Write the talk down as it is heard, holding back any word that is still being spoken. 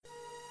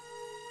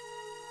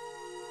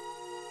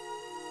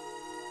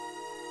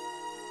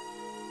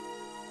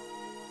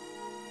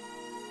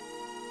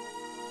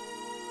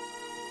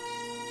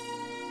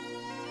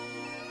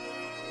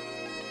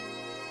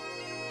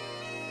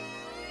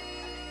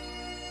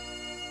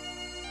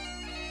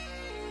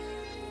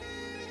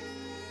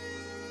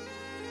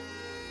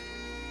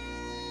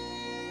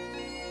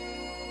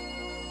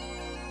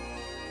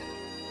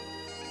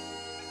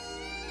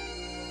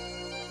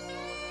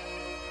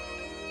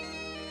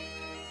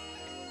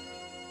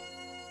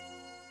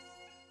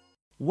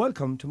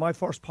Welcome to my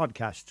first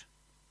podcast,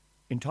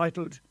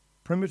 entitled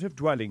Primitive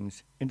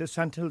Dwellings in the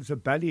Sandhills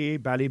of Ballyea,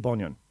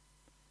 Ballybunion.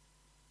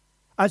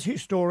 As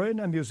historian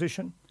and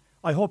musician,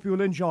 I hope you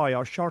will enjoy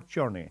our short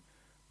journey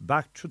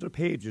back to the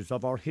pages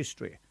of our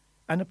history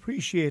and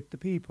appreciate the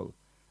people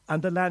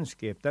and the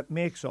landscape that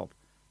makes up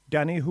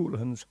Danny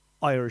Houlihan's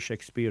Irish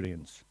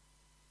experience.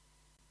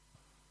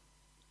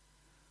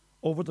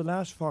 Over the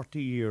last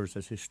 40 years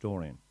as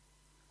historian,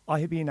 I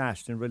have been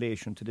asked in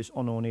relation to this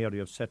unknown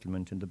area of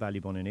settlement in the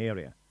Ballybunion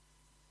area,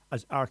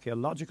 as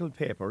archaeological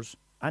papers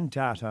and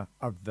data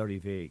are very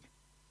vague.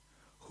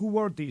 Who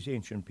were these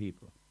ancient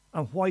people,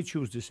 and why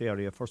choose this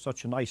area for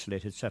such an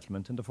isolated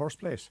settlement in the first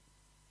place?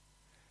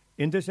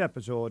 In this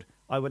episode,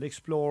 I will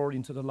explore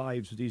into the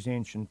lives of these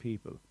ancient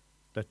people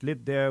that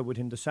lived there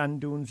within the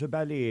sand dunes of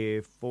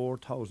Ballyea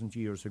 4,000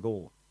 years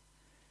ago,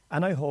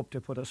 and I hope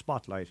to put a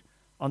spotlight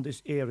on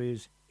this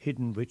area's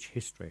hidden rich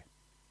history.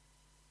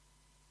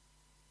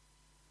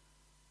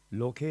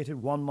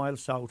 Located 1 mile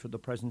south of the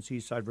present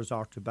seaside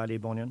resort of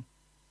Ballybunion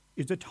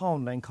is the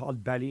townland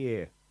called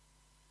Ballyea.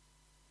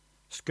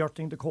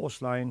 Skirting the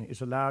coastline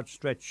is a large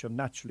stretch of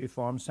naturally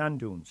formed sand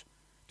dunes,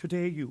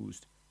 today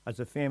used as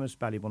the famous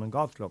Ballybunion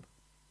Golf Club.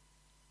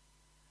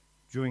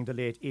 During the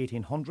late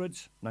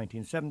 1800s,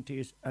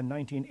 1970s and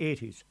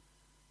 1980s,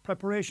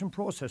 preparation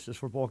processes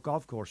for both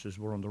golf courses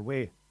were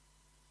underway.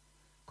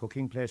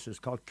 Cooking places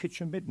called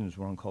kitchen middens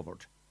were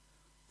uncovered.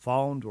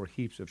 Found were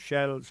heaps of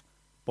shells,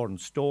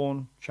 burnt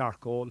stone,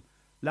 charcoal,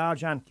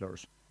 large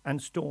antlers,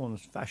 and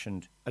stones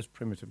fashioned as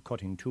primitive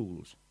cutting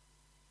tools.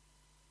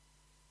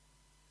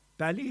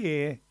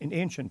 Ballyea in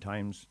ancient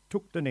times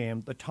took the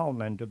name the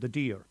townland of the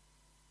deer.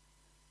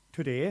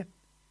 Today,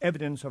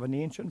 evidence of an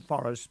ancient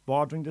forest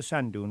bordering the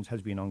sand dunes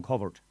has been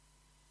uncovered.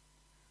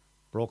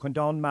 Broken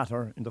down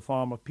matter in the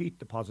form of peat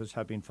deposits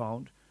have been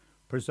found,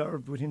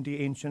 preserved within the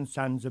ancient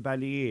sands of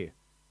Ballyea.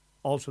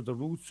 Also, the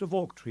roots of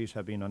oak trees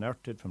have been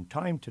unearthed from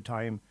time to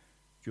time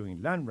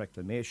during land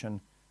reclamation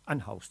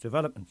and house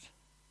developments.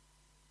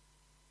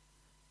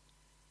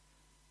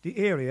 The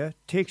area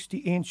takes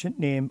the ancient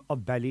name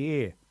of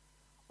Ballyea,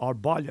 or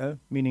Balla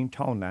meaning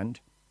townland,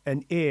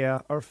 and Ea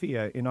or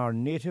Fia in our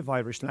native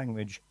Irish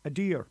language, a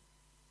deer.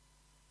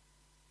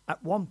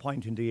 At one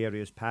point in the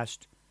area's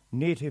past,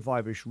 native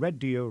Irish red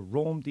deer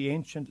roamed the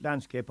ancient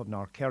landscape of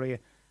North Kerry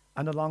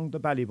and along the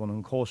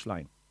Ballybunion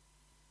coastline.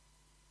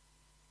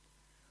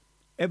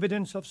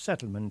 Evidence of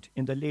settlement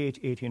in the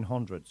late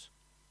 1800s.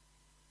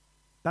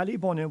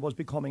 Ballybunion was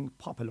becoming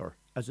popular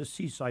as a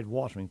seaside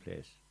watering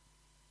place.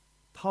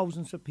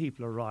 Thousands of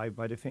people arrived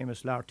by the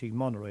famous Lartigue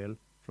monorail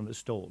from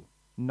Listowel,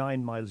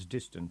 9 miles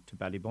distant to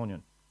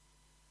Ballybunion.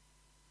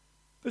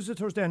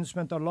 Visitors then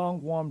spent their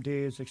long warm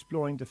days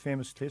exploring the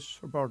famous cliffs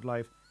for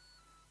birdlife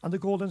and the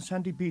golden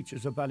sandy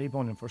beaches of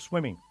Ballybunion for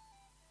swimming.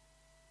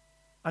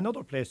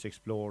 Another place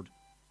explored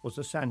was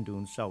the sand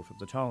dunes south of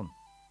the town,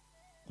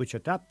 which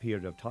at that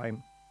period of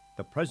time,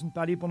 the present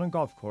Ballybunion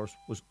golf course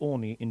was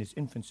only in its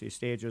infancy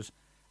stages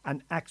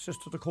and access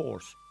to the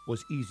course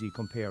was easy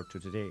compared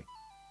to today.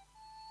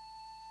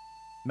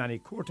 Many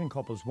courting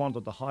couples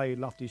wandered the high,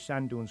 lofty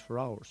sand dunes for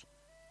hours.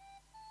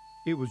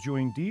 It was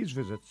during these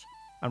visits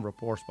and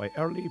reports by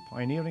early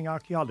pioneering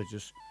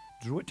archaeologists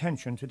drew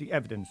attention to the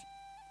evidence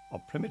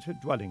of primitive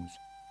dwellings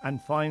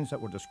and finds that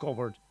were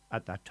discovered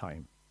at that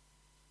time.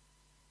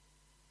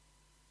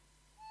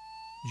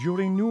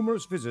 During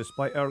numerous visits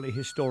by early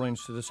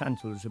historians to the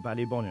Sandhills of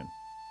Ballybunion,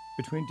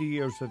 between the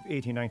years of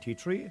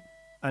 1893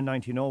 and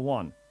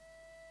 1901,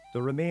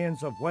 the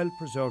remains of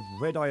well-preserved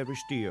red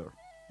Irish deer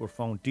were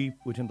found deep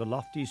within the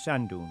lofty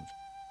sand dunes,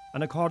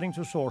 and according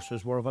to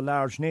sources were of a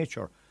large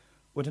nature,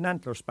 with an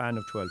antler span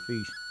of 12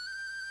 feet.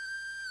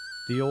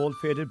 The old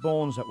faded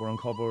bones that were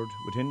uncovered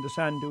within the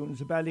sand dunes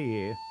of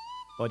Ballyea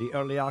by the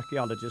early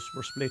archaeologists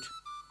were split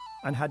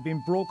and had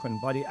been broken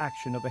by the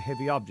action of a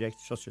heavy object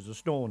such as a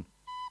stone,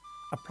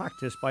 a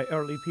practice by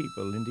early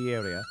people in the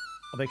area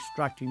of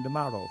extracting the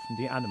marrow from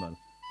the animal,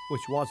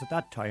 which was at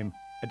that time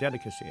a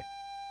delicacy.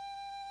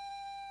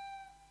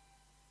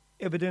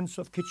 Evidence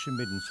of kitchen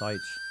midden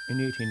sites in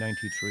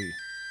 1893.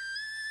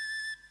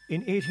 In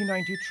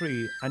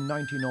 1893 and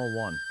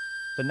 1901,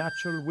 the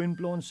natural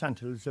wind-blown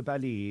sandhills of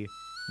Ballyea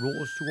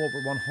rose to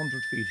over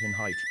 100 feet in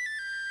height,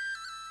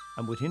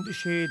 and within the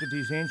shade of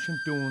these ancient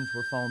dunes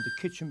were found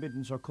the kitchen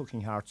middens or cooking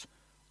hearths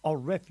or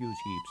refuge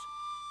heaps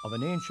of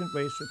an ancient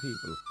race of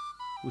people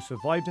who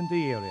survived in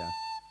the area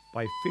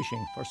by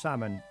fishing for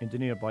salmon in the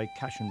nearby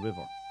Cashin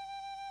River.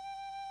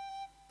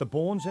 The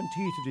bones and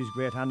teeth of these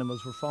great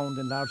animals were found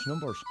in large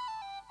numbers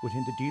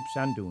within the deep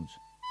sand dunes,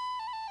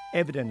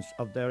 evidence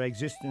of their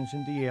existence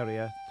in the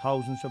area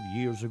thousands of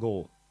years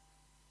ago.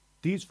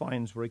 These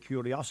finds were a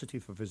curiosity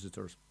for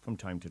visitors from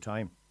time to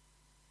time.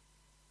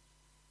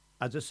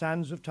 As the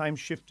sands of time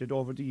shifted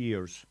over the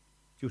years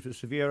due to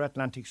severe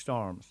Atlantic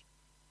storms,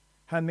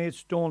 handmade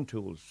stone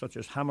tools such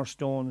as hammer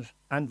stones,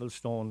 anvil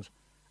stones,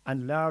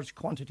 and large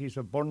quantities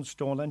of burnt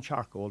stone and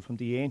charcoal from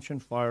the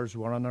ancient fires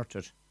were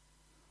unearthed,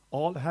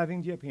 all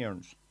having the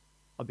appearance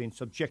of being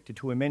subjected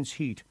to immense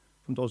heat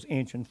from those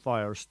ancient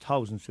fires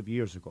thousands of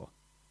years ago.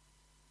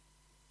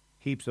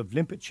 Heaps of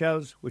limpet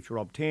shells, which were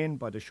obtained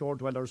by the shore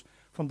dwellers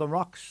from the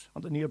rocks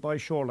on the nearby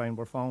shoreline,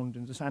 were found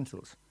in the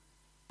sandhills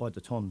by the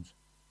tons,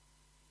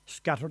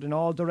 scattered in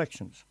all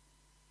directions,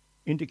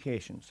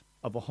 indications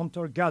of a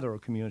hunter-gatherer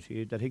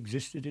community that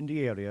existed in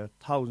the area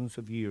thousands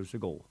of years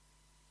ago.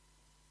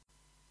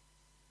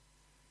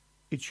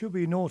 It should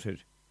be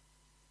noted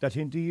that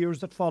in the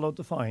years that followed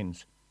the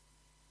finds,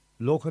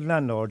 local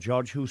landlord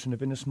George Hewson of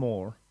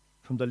Innismore,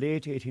 from the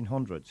late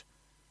 1800s,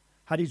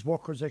 had his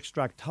workers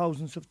extract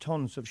thousands of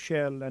tons of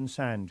shell and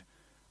sand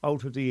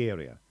out of the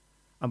area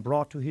and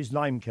brought to his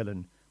lime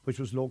kiln, which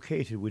was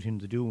located within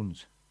the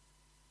dunes.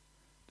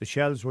 The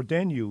shells were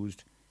then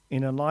used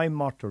in a lime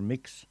mortar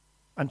mix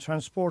and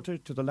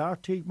transported to the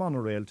Lartigue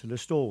monorail to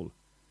Listowel,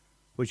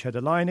 which had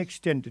a line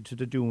extended to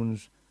the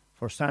dunes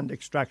for sand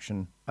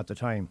extraction at the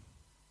time.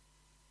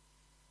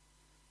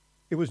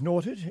 It was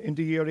noted in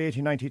the year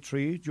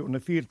 1893, during a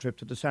field trip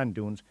to the sand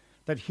dunes,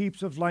 that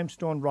heaps of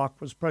limestone rock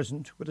was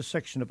present with a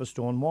section of a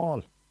stone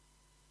wall.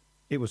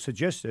 It was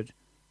suggested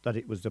that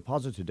it was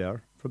deposited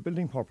there for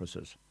building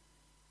purposes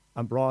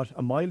and brought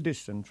a mile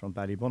distant from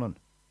Ballybunnon.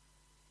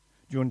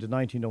 During the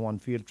 1901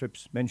 field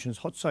trips mentions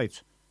hut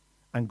sites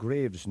and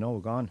graves now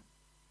gone.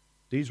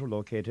 These were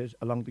located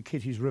along the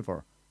Kitties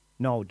River,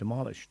 now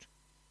demolished.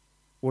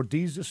 Were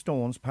these the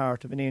stones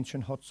part of an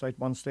ancient hut site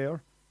once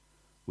there?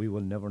 We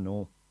will never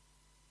know.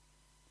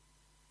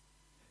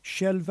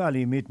 Shell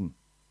Valley Midden.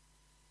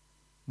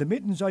 The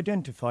middens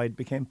identified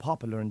became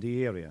popular in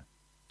the area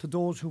to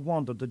those who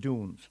wandered the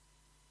dunes.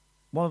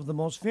 One of the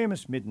most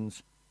famous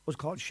middens was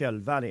called Shell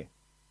Valley.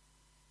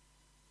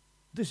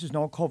 This is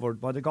now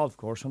covered by the golf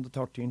course on the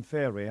 13th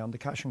fairway on the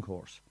Cashin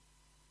course.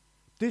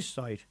 This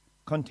site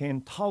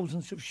contained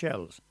thousands of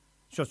shells,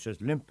 such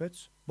as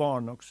limpets,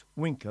 barnacks,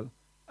 winkle,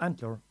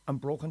 antler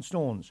and broken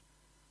stones,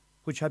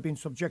 which had been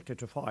subjected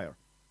to fire.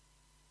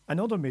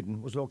 Another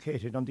midden was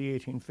located on the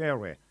 18th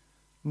fairway,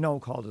 now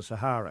called the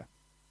Sahara,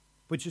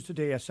 which is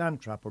today a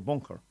sand trap or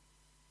bunker.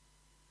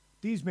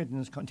 These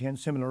middens contain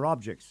similar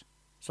objects,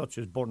 such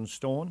as burnt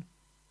stone,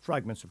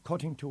 fragments of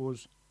cutting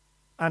tools,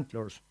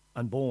 antlers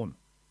and bone.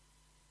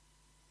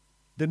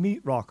 The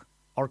meat rock,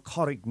 or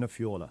Corrig na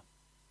Fiola.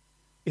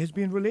 It has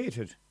been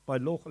related by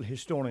local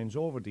historians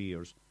over the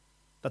years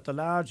that the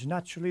large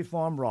naturally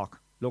formed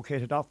rock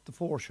located off the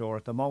foreshore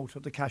at the mouth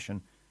of the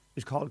Cashin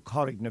is called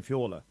Corrig na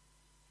Fiola.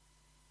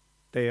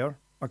 There,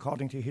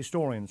 according to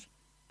historians,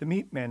 the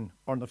meat men,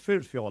 or na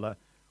Fiola,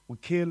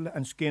 would kill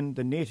and skin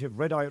the native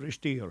red Irish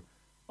deer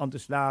on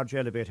this large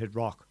elevated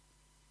rock,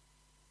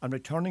 and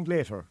returning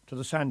later to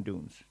the sand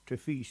dunes to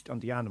feast on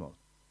the animal.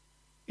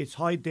 Its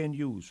hide then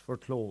used for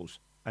clothes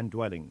and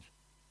dwellings.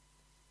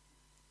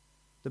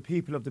 The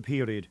people of the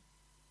period.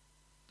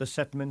 The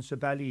settlements of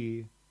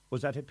Ballyi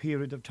was at a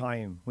period of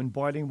time when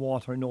boiling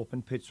water in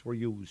open pits were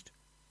used,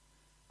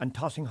 and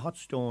tossing hot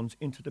stones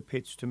into the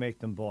pits to make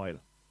them boil.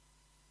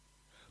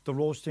 The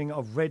roasting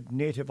of red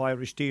native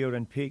Irish deer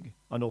and pig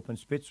on open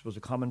spits was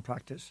a common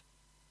practice.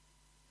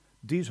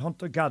 These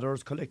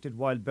hunter-gatherers collected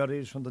wild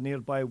berries from the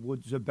nearby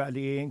woods of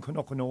Ballyi and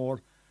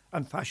Cnoconore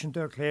and fashioned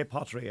their clay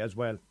pottery as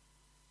well.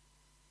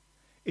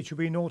 It should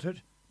be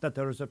noted that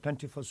there is a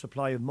plentiful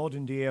supply of mud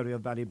in the area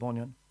of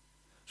Ballybunion,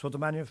 so the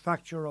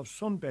manufacture of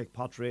sun-baked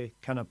pottery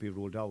cannot be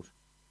ruled out.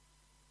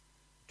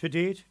 To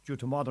date, due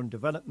to modern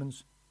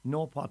developments,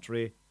 no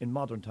pottery in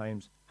modern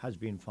times has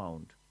been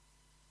found.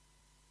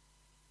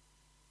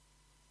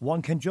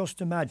 One can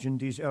just imagine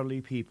these early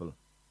people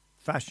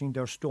fashioning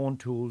their stone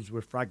tools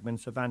with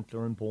fragments of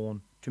antler and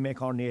bone to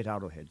make ornate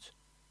arrowheads,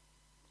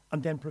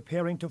 and then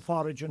preparing to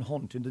forage and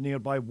hunt in the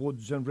nearby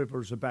woods and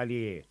rivers of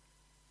Ballyi,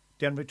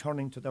 then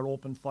returning to their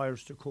open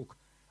fires to cook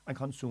and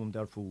consume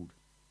their food.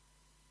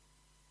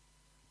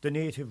 The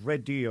native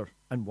red deer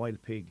and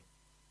wild pig.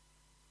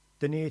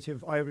 The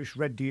native Irish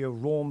red deer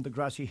roamed the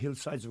grassy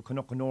hillsides of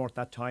Cnoconore at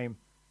that time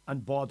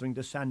and bordering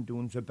the sand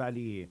dunes of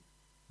Ballyi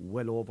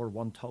well over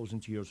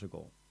 1,000 years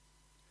ago.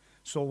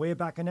 So way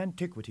back in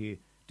antiquity,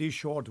 these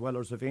shore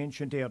dwellers of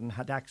ancient Erin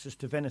had access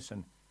to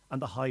venison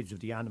and the hides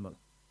of the animal.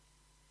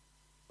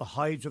 The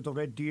hides of the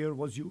red deer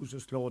was used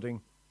as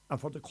clothing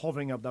and for the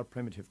covering of their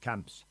primitive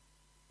camps.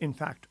 In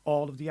fact,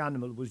 all of the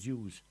animal was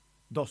used,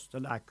 thus the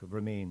lack of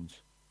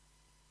remains.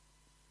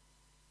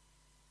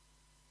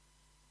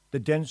 The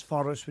dense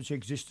forest which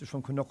existed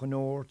from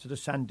Cnoconore to the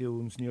sand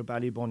dunes near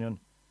Ballybunion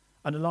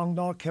and along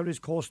North Kerry's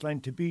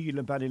coastline to Beal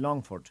and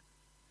Ballylongford.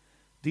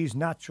 These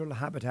natural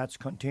habitats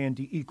contained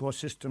the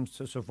ecosystems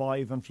to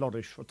survive and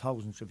flourish for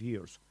thousands of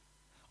years,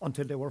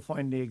 until they were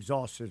finally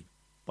exhausted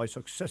by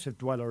successive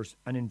dwellers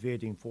and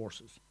invading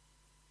forces.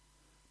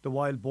 The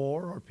wild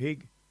boar or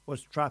pig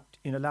was trapped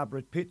in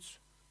elaborate pits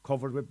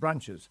covered with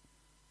branches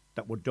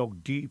that were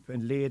dug deep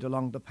and laid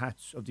along the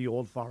paths of the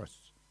old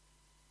forests.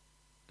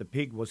 The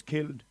pig was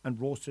killed and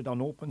roasted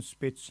on open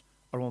spits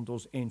around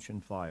those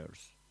ancient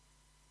fires.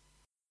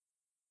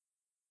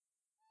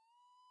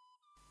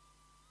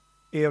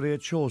 Area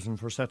chosen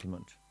for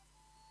settlement.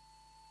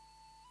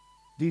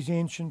 These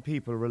ancient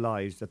people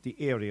realised that the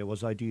area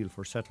was ideal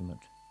for settlement.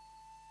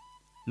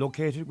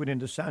 Located within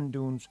the sand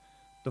dunes,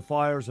 the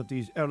fires of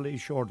these early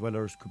shore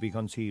dwellers could be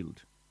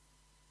concealed,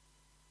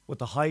 with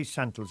the high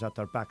santals at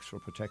their backs for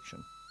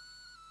protection.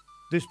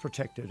 This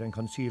protected and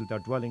concealed their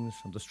dwellings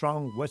from the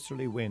strong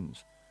westerly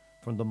winds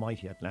from the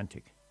mighty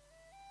Atlantic.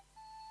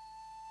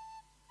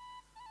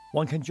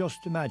 One can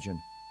just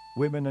imagine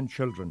women and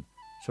children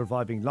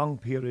surviving long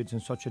periods in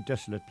such a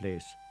desolate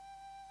place,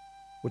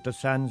 with the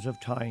sands of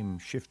time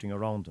shifting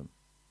around them.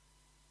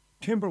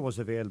 Timber was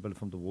available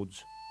from the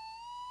woods.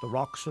 The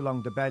rocks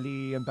along the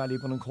Ballea and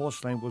Ballybunnon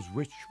coastline was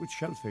rich with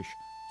shellfish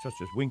such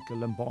as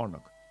winkle and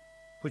barnock,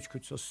 which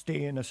could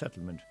sustain a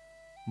settlement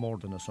more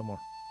than a summer.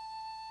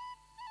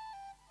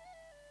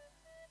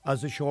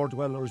 As the shore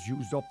dwellers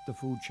used up the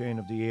food chain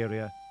of the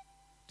area,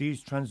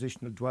 these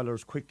transitional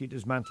dwellers quickly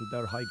dismantled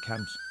their hide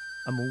camps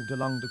and moved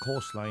along the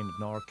coastline of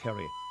North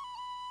Kerry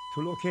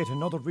to locate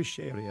another rich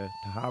area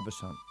to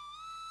harvest on.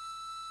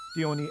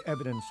 The only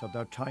evidence of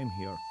their time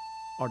here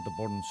are the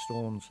burnt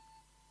stones,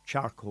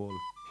 charcoal,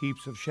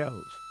 heaps of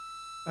shells,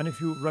 and a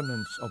few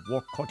remnants of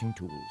work cutting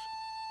tools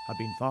have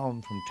been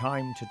found from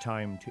time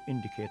to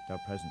indicate their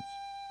presence.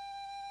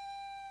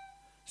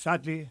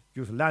 Sadly,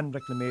 due to land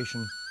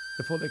reclamation,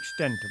 the full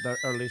extent of their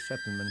early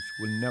settlements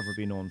will never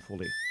be known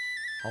fully.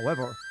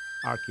 However,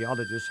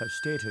 archaeologists have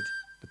stated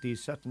that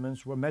these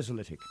settlements were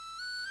Mesolithic,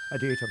 a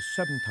date of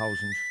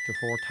 7000 to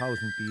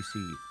 4000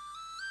 BC,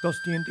 thus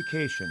the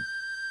indication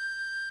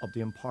of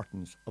the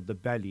importance of the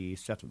Ballea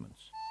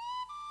settlements.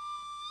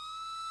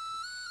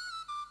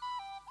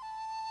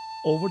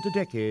 Over the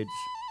decades,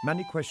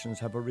 many questions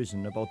have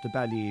arisen about the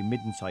Ballea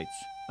Midden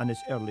sites and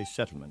its early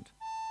settlement,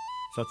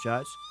 such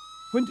as,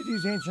 when did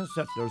these ancient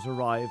settlers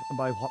arrive and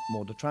by what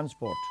mode of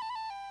transport?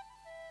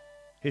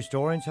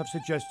 Historians have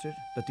suggested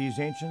that these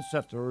ancient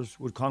settlers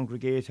would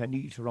congregate and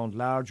eat around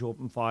large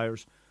open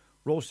fires,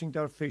 roasting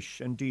their fish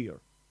and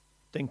deer,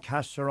 then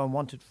cast their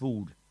unwanted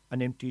food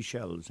and empty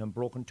shells and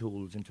broken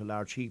tools into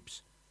large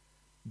heaps,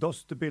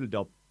 thus the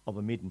build-up of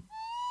a midden.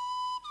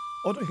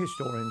 Other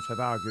historians have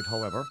argued,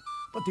 however,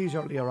 that these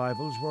early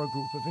arrivals were a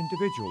group of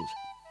individuals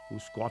who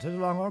squatted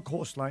along our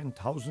coastline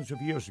thousands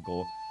of years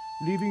ago,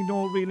 leaving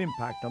no real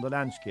impact on the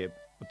landscape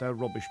with their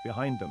rubbish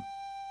behind them.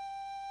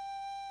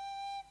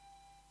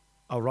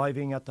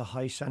 Arriving at the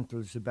high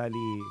santals of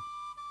Ballea,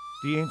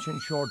 the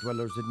ancient shore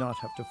dwellers did not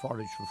have to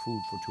forage for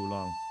food for too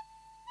long.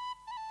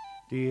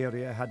 The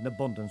area had an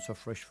abundance of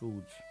fresh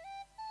foods.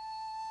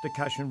 The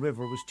Cashin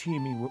River was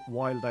teeming with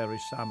wild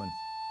Irish salmon,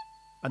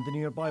 and the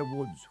nearby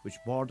woods which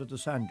bordered the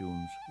sand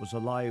dunes was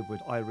alive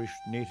with Irish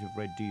native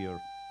red deer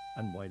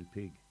and wild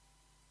pig.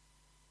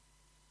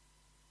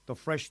 The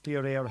fresh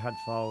clear air had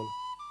fowl,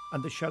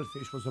 and the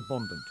shellfish was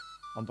abundant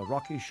on the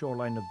rocky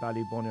shoreline of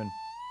Ballybunion,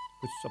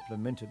 which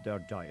supplemented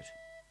their diet.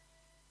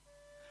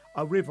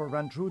 A river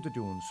ran through the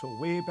dunes, so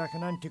way back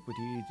in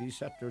antiquity these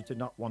settlers did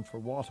not want for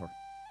water.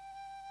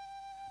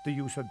 The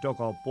use of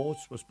dugout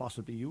boats was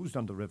possibly used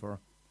on the river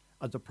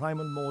as the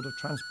primal mode of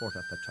transport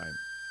at that time.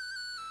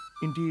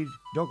 Indeed,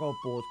 dugout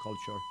boat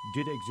culture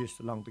did exist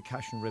along the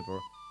Cashin River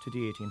to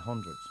the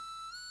 1800s.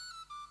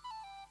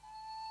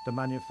 The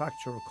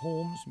manufacture of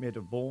combs made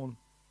of bone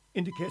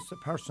indicates the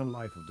personal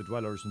life of the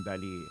dwellers in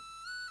Ballea,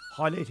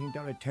 highlighting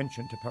their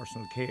attention to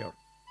personal care.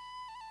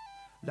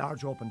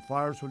 Large open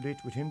fires were lit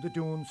within the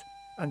dunes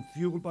and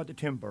fueled by the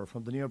timber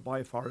from the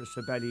nearby forests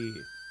of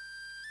Ballea.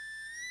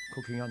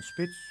 Cooking on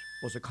spits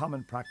was a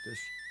common practice,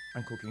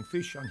 and cooking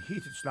fish on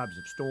heated slabs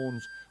of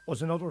stones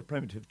was another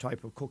primitive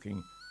type of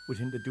cooking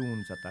within the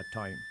dunes at that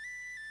time.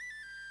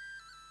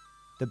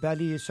 The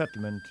Ballea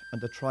settlement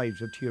and the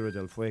tribes of Tierra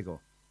del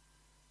Fuego.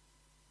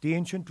 The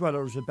ancient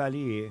dwellers of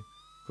Ballea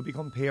could be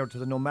compared to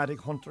the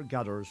nomadic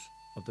hunter-gatherers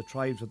of the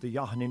tribes of the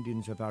Yahan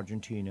Indians of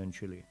Argentina and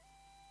Chile.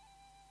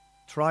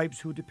 Tribes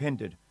who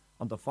depended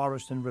on the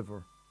forest and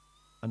river,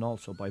 and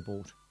also by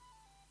boat,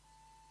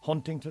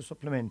 hunting to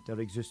supplement their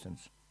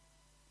existence.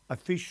 A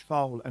fish,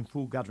 fowl and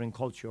food gathering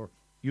culture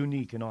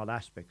unique in all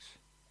aspects.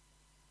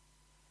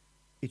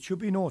 It should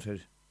be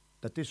noted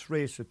that this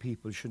race of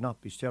people should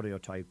not be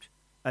stereotyped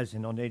as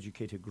an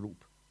uneducated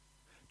group,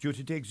 due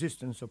to the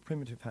existence of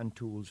primitive hand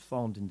tools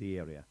found in the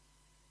area.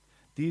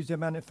 These are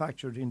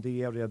manufactured in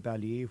the area of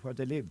Ballea where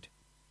they lived,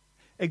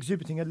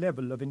 exhibiting a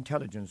level of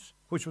intelligence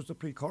which was the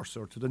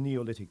precursor to the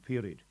Neolithic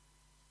period.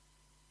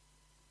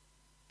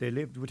 They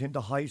lived within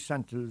the high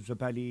santals of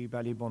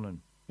Ballybunnon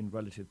in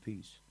relative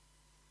peace,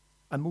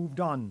 and moved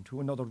on to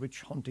another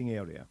rich hunting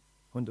area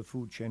when the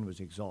food chain was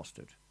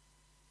exhausted.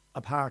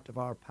 A part of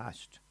our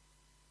past,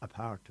 a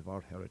part of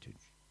our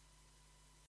heritage.